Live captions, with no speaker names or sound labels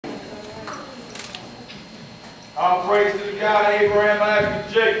All praise to the God of Abraham, Isaac,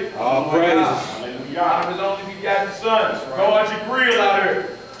 and Jacob. All praise. God of his only begotten Son. Guard your grill out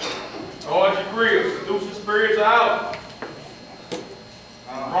here. Guard your grill. Seducing spirits are out.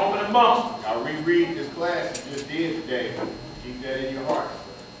 Roaming amongst them. I reread this class you just did today. Keep that in your heart.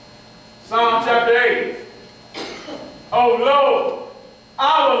 Psalm chapter 8. O Lord,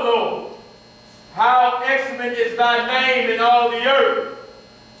 our Lord, how excellent is thy name in all the earth,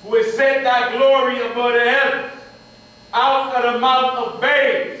 who has set thy glory above the heavens. Out of the mouth of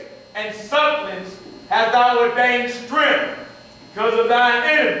babes and sucklings hast thou ordained strength because of thine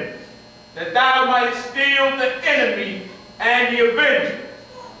enemies, that thou mightest steal the enemy and the avenger.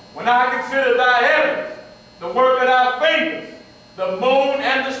 When I consider thy heavens, the work of thy fingers, the moon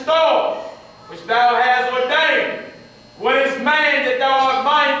and the stars, which thou hast ordained, what is man that thou art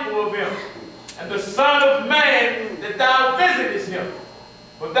mindful of him, and the son of man that thou visitest him?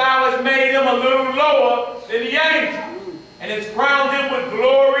 For thou hast made him a little lower than the angels, and hast crowned him with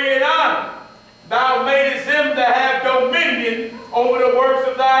glory and honor. Thou madest him to have dominion over the works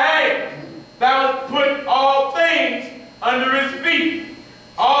of thy hands. Thou hast put all things under his feet,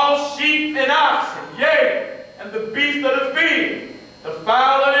 all sheep and oxen, yea, and the beasts of the field, the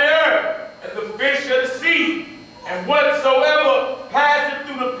fowl of the earth, and the fish of the sea, and whatsoever passeth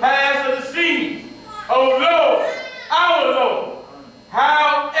through the paths of the seas. O Lord,